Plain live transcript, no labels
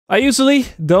I usually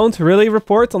don't really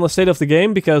report on the state of the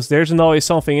game because there isn't always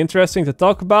something interesting to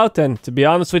talk about, and to be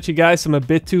honest with you guys, I'm a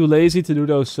bit too lazy to do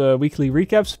those weekly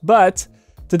recaps, but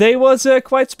today was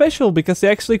quite special because they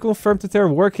actually confirmed that they're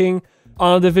working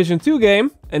on a Division 2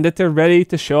 game and that they're ready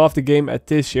to show off the game at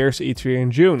this year's E3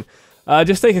 in June.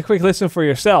 Just take a quick listen for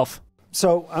yourself.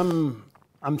 So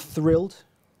I'm thrilled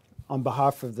on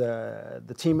behalf of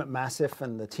the team at Massive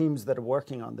and the teams that are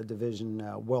working on the Division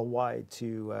worldwide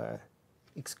to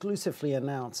exclusively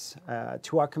announce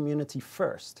to our community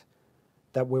first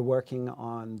that we're working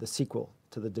on the sequel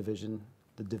to the Division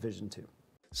 2.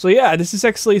 So yeah, this is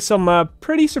actually some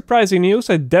pretty surprising news.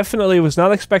 I definitely was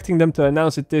not expecting them to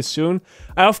announce it this soon.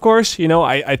 Of course, you know,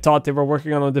 I thought they were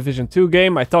working on a Division 2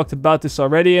 game. I talked about this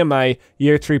already in my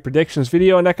Year 3 predictions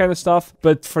video and that kind of stuff.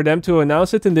 But for them to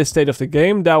announce it in this state of the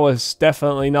game, that was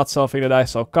definitely not something that I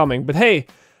saw coming. But hey,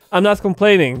 I'm not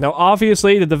complaining. Now,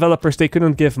 obviously, the developers, they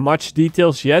couldn't give much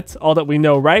details yet. All that we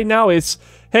know right now is,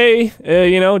 hey,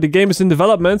 you know, the game is in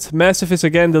development. Massive is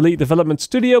again the lead development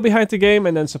studio behind the game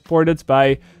and then supported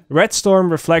by Red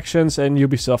Storm, Reflections, and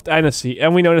Ubisoft Annecy.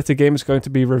 And we know that the game is going to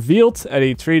be revealed at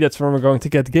E3. That's when we're going to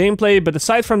get gameplay. But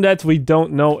aside from that, we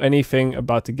don't know anything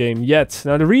about the game yet.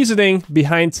 Now, the reasoning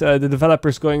behind the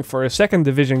developers going for a second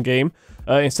Division game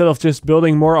instead of just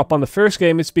building more up on the first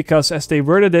game is because, as they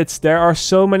worded it, there are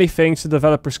so many things the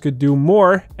developers could do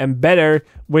more and better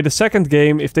with the second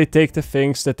game if they take the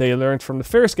things that they learned from the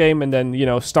first game and then, you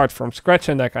know, start from scratch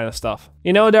and that kind of stuff.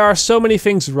 You know, there are so many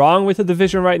things wrong with the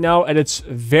Division right now at its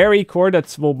very core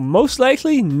that will most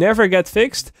likely never get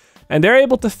fixed, and they're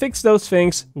able to fix those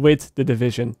things with the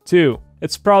Division 2.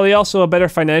 It's probably also a better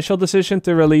financial decision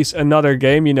to release another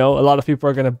game. You know, a lot of people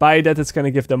are going to buy that. It's going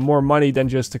to give them more money than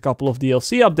just a couple of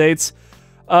DLC updates.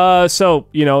 So,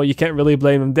 you know, you can't really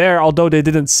blame them there, although they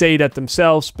didn't say that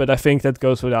themselves, but I think that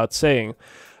goes without saying.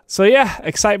 So yeah,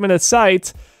 excitement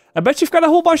aside, I bet you've got a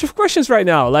whole bunch of questions right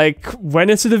now, like,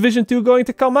 when is the Division 2 going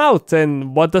to come out,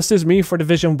 and what does this mean for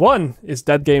Division 1? Is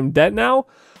that game dead now?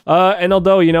 And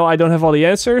although, you know, I don't have all the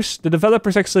answers, the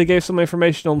developers actually gave some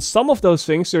information on some of those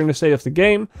things during the state of the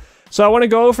game. So I want to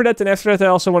go over that, and after that I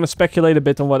also want to speculate a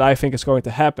bit on what I think is going to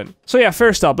happen. So yeah,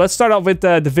 first up, let's start off with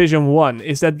Division 1.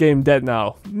 Is that game dead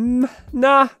now?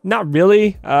 Nah, not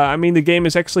really. I mean, the game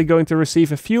is actually going to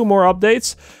receive a few more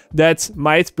updates that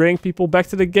might bring people back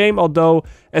to the game, although,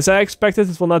 as I expected,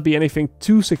 it will not be anything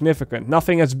too significant.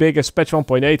 Nothing as big as patch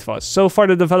 1.8 was. So far,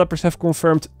 the developers have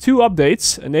confirmed 2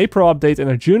 updates, an April update and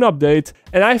a June update,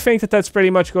 and I think that that's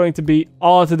pretty much going to be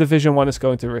all that the Division 1 is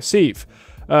going to receive.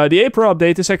 The April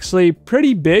update is actually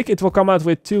pretty big. It will come out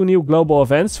with 2 new global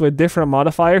events with different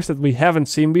modifiers that we haven't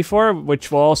seen before,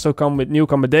 which will also come with new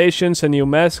accommodations and new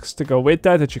masks to go with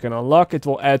that you can unlock. It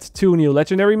will add 2 new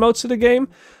legendary modes to the game,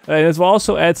 and it will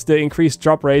also add the increased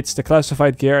drop rates, the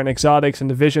classified gear and exotics and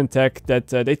the vision tech that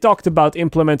they talked about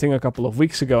implementing a couple of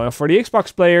weeks ago. And for the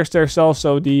Xbox players, there's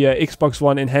also the Xbox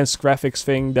One enhanced graphics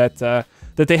thing that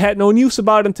they had no news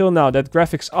about until now. That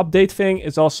graphics update thing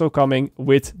is also coming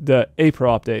with the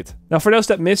April update. Now, for those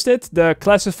that missed it, the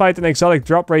classified and exotic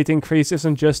drop rate increase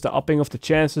isn't just the upping of the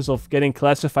chances of getting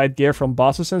classified gear from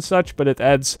bosses and such, but it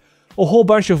adds a whole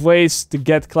bunch of ways to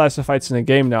get classifieds in the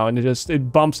game now, and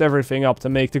it bumps everything up to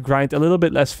make the grind a little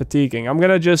bit less fatiguing. I'm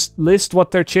gonna just list what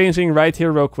they're changing right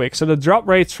here real quick. So the drop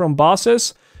rates from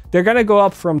bosses, they're going to go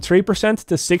up from 3%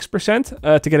 to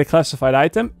 6% to get a classified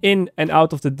item in and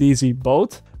out of the DZ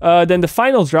boat. Then the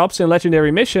final drops in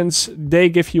legendary missions, they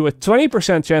give you a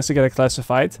 20% chance to get a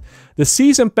classified. The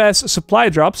Season Pass supply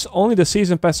drops, only the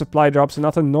Season Pass supply drops and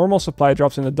not the normal supply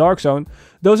drops in the Dark Zone,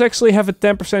 those actually have a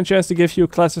 10% chance to give you a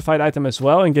classified item as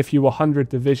well and give you 100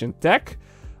 Division tech.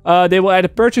 They will add a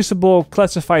purchasable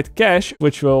classified cash,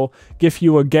 which will give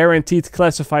you a guaranteed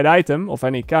classified item of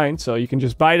any kind, so you can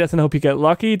just buy that and hope you get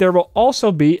lucky. There will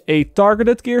also be a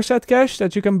targeted gear set cache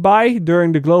that you can buy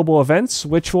during the global events,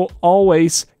 which will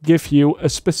always give you a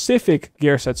specific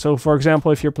gear set. So for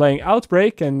example, if you're playing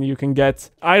Outbreak and you can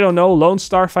get, I don't know, Lone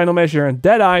Star, Final Measure and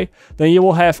Deadeye, then you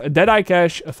will have a Deadeye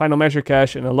cache, a Final Measure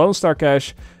cache and a Lone Star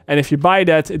cache. And if you buy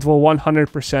that, it will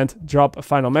 100% drop a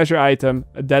Final Measure item,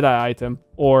 a Deadeye item,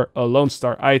 or a Lone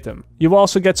Star item. You will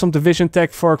also get some Division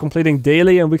tech for completing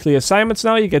daily and weekly assignments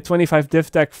now. You get 25 div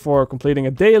tech for completing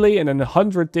a daily and then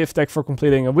 100 div tech for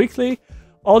completing a weekly.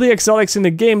 All the exotics in the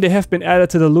game, they have been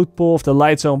added to the loot pool of the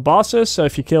Light Zone bosses. So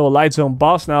if you kill a Light Zone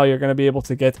boss now, you're going to be able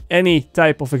to get any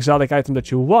type of exotic item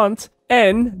that you want.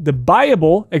 And the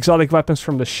buyable exotic weapons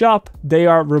from the shop, they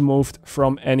are removed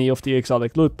from any of the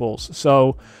exotic loot pools.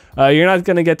 So you're not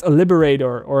going to get a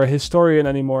Liberator or a Historian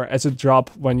anymore as a drop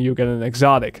when you get an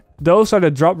exotic. Those are the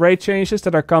drop rate changes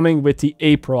that are coming with the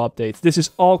April update. This is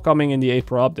all coming in the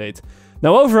April update.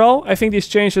 Now, overall, I think these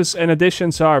changes and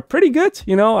additions are pretty good.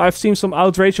 You know, I've seen some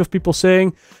outrage of people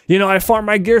saying, you know, I farm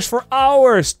my gears for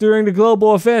hours during the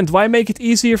global event. Why make it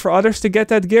easier for others to get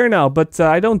that gear now? But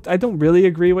I don't really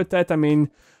agree with that. I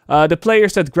mean, the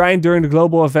players that grind during the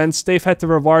global events, they've had the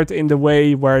reward in the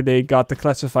way where they got the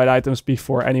classified items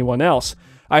before anyone else.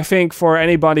 I think for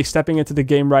anybody stepping into the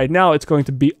game right now, it's going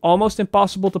to be almost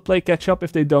impossible to play catch-up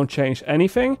if they don't change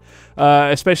anything.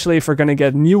 Especially if we're going to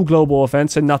get new global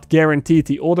events and not guaranteed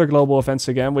the older global events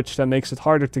again, which then makes it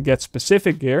harder to get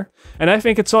specific gear. And I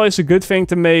think it's always a good thing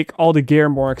to make all the gear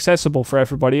more accessible for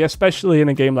everybody, especially in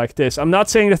a game like this. I'm not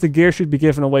saying that the gear should be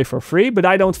given away for free, but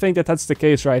I don't think that that's the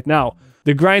case right now.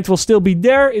 The grind will still be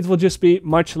there, it will just be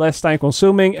much less time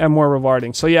consuming and more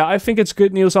rewarding. So yeah, I think it's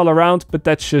good news all around, but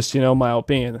that's just, you know, my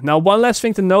opinion. Now, one last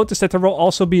thing to note is that there will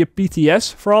also be a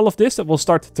PTS for all of this that will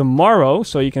start tomorrow.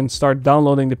 So you can start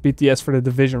downloading the PTS for the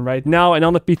Division right now. And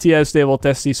on the PTS, they will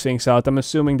test these things out. I'm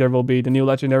assuming there will be the new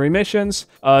legendary missions,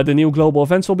 the new global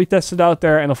events will be tested out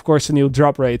there, and of course the new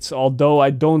drop rates. Although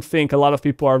I don't think a lot of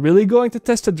people are really going to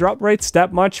test the drop rates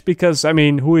that much because, I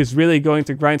mean, who is really going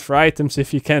to grind for items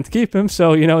if you can't keep them?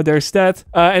 So, you know, there's that.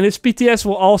 And this PTS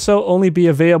will also only be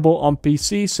available on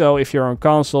PC. So if you're on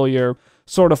console, you're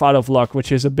sort of out of luck,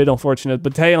 which is a bit unfortunate.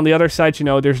 But hey, on the other side, you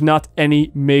know, there's not any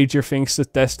major things to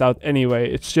test out anyway.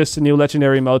 It's just the new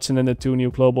legendary modes and then the 2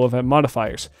 new global event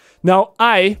modifiers. Now,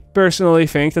 I personally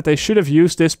think that they should have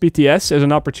used this PTS as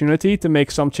an opportunity to make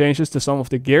some changes to some of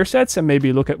the gear sets and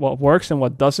maybe look at what works and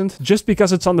what doesn't. Just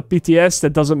because it's on the PTS,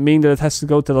 that doesn't mean that it has to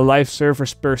go to the live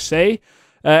servers per se.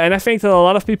 And I think that a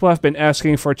lot of people have been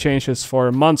asking for changes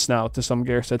for months now to some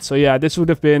gear sets. So yeah, this would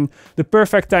have been the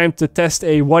perfect time to test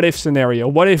a what-if scenario.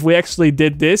 What if we actually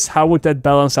did this? How would that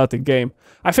balance out the game?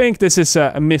 I think this is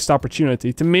a missed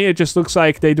opportunity. To me, it just looks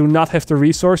like they do not have the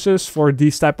resources for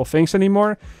these type of things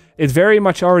anymore. It very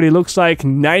much already looks like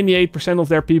 98% of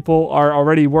their people are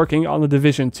already working on the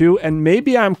Division 2. And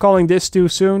maybe I'm calling this too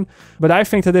soon, but I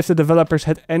think that if the developers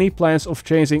had any plans of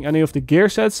changing any of the gear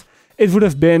sets, it would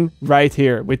have been right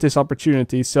here with this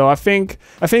opportunity. So I think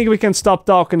we can stop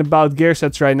talking about gear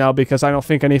sets right now because I don't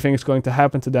think anything is going to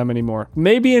happen to them anymore.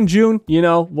 Maybe in June, you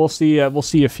know, we'll see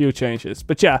a few changes.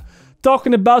 But yeah,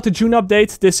 talking about the June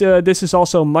update, this is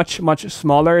also much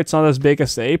smaller. It's not as big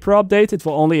as the April update. It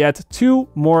will only add 2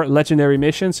 more legendary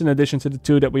missions in addition to the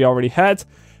 2 that we already had.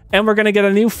 And we're gonna get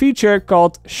a new feature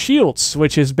called Shields,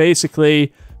 which is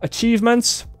basically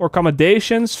achievements or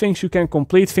accommodations, things you can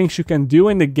complete, things you can do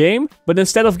in the game. But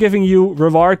instead of giving you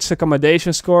rewards,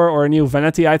 accommodation score, or a new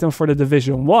vanity item for the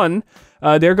Division 1,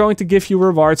 they're going to give you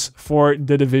rewards for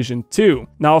the Division 2.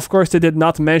 Now, of course, they did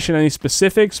not mention any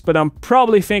specifics, but I'm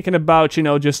probably thinking about, you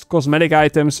know, just cosmetic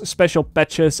items, special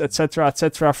patches,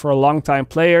 etc., for long-time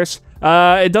players.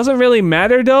 It doesn't really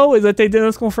matter, though, that they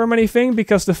didn't confirm anything,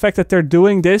 because the fact that they're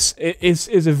doing this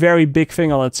is a very big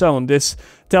thing on its own. This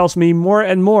tells me more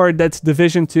and more that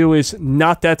Division 2 is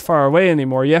not that far away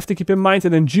anymore. You have to keep in mind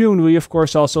that in June, we of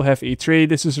course also have E3.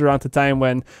 This is around the time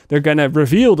when they're gonna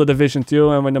reveal the Division 2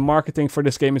 and when the marketing for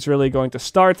this game is really going to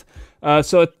start.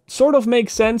 So it sort of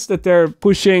makes sense that they're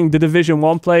pushing the Division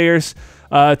 1 players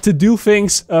to do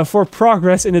things for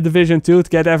progress in the Division 2 to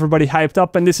get everybody hyped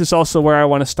up. And this is also where I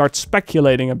want to start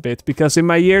speculating a bit, because in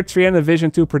my Year 3 and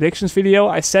Division 2 predictions video,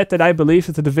 I said that I believe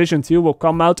that the Division 2 will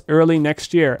come out early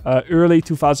next year, early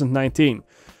 2019.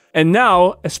 And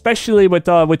now, especially with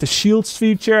the Shields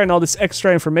feature and all this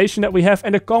extra information that we have,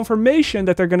 and the confirmation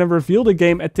that they're going to reveal the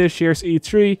game at this year's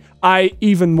E3, I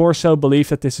even more so believe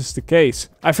that this is the case.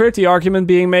 I've heard the argument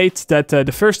being made that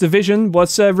the first Division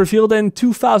was revealed in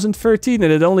 2013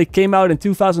 and it only came out in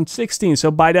 2016.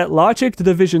 So by that logic, the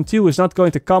Division 2 is not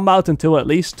going to come out until at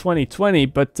least 2020,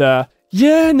 but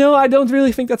yeah, no, I don't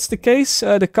really think that's the case.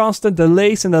 The constant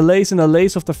delays and delays and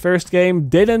delays of the first game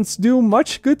didn't do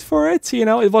much good for it. You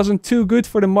know, it wasn't too good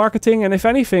for the marketing. And if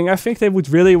anything, I think they would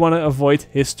really want to avoid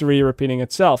history repeating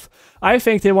itself. I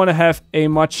think they want to have a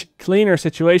much cleaner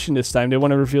situation this time. They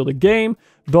want to reveal the game,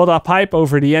 build up hype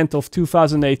over the end of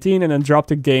 2018, and then drop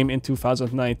the game in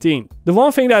 2019. The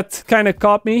one thing that kind of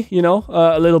caught me, you know,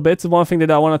 a little bit, the one thing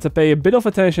that I wanted to pay a bit of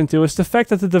attention to is the fact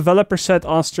that the developer said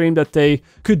on stream that they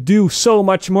could do so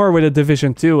much more with a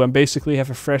Division 2 and basically have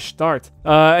a fresh start.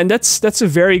 And that's a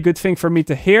very good thing for me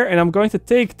to hear, and I'm going to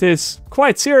take this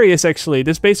quite serious, actually.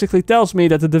 This basically tells me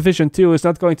that the Division 2 is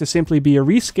not going to simply be a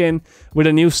reskin with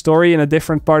a new story story in a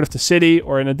different part of the city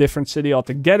or in a different city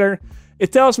altogether.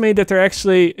 It tells me that they're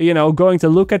actually, you know, going to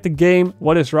look at the game,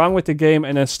 what is wrong with the game,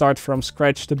 and then start from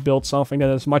scratch to build something that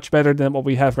is much better than what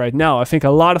we have right now. I think a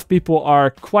lot of people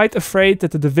are quite afraid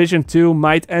that the Division 2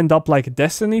 might end up like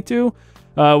Destiny 2,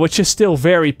 which is still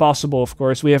very possible, of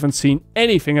course. We haven't seen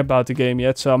anything about the game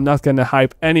yet, so I'm not going to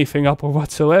hype anything up or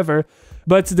whatsoever.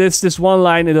 But this one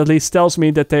line, it at least tells me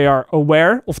that they are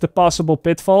aware of the possible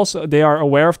pitfalls, they are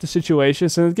aware of the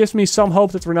situations, and it gives me some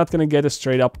hope that we're not going to get a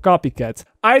straight-up copycat.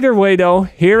 Either way, though,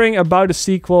 hearing about a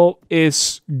sequel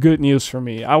is good news for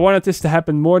me. I wanted this to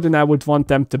happen more than I would want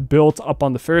them to build up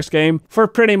on the first game, for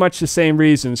pretty much the same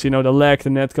reasons. You know, the lag,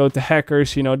 the netcode, the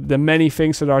hackers, you know, the many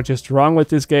things that are just wrong with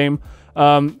this game.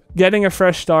 Getting a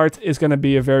fresh start is going to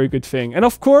be a very good thing. And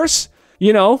of course,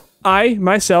 you know, I,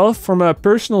 myself, from a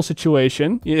personal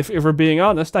situation, if we're being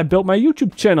honest, I built my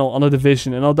YouTube channel on The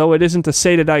Division. And although it isn't to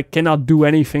say that I cannot do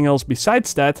anything else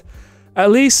besides that,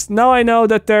 at least now I know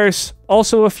that there's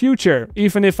also a future,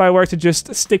 even if I were to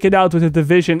just stick it out with The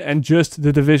Division and just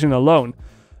The Division alone.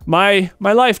 My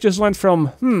life just went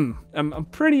from, I'm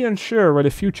pretty unsure where the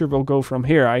future will go from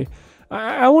here.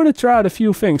 I want to try out a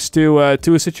few things to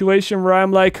a situation where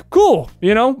I'm like, cool,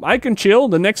 you know, I can chill.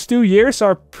 The next 2 years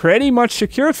are pretty much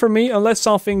secured for me unless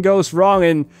something goes wrong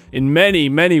in many,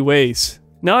 many ways.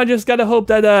 Now I just gotta hope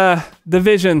that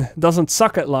Division doesn't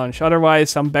suck at launch.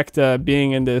 Otherwise, I'm back to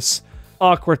being in this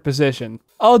awkward position.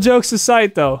 All jokes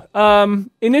aside, though,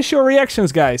 initial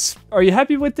reactions, guys. Are you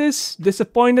happy with this?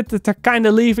 Disappointed that they're kind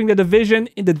of leaving The Division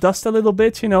in the dust a little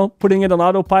bit, you know, putting it on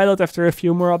autopilot after a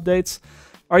few more updates?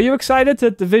 Are you excited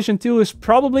that Division 2 is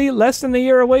probably less than a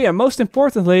year away? And most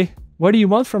importantly, what do you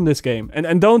want from this game?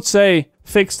 And don't say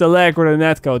fix the lag or the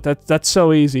netcode. That's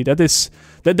so easy. That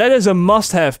is a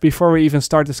must-have before we even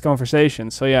start this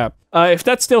conversation. So yeah, if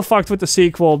that's still fucked with the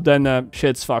sequel, then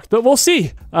shit's fucked. But we'll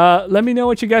see. Let me know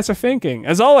what you guys are thinking.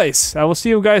 As always, I will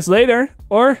see you guys later.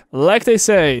 Or, like they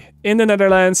say in the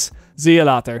Netherlands, zie je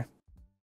later.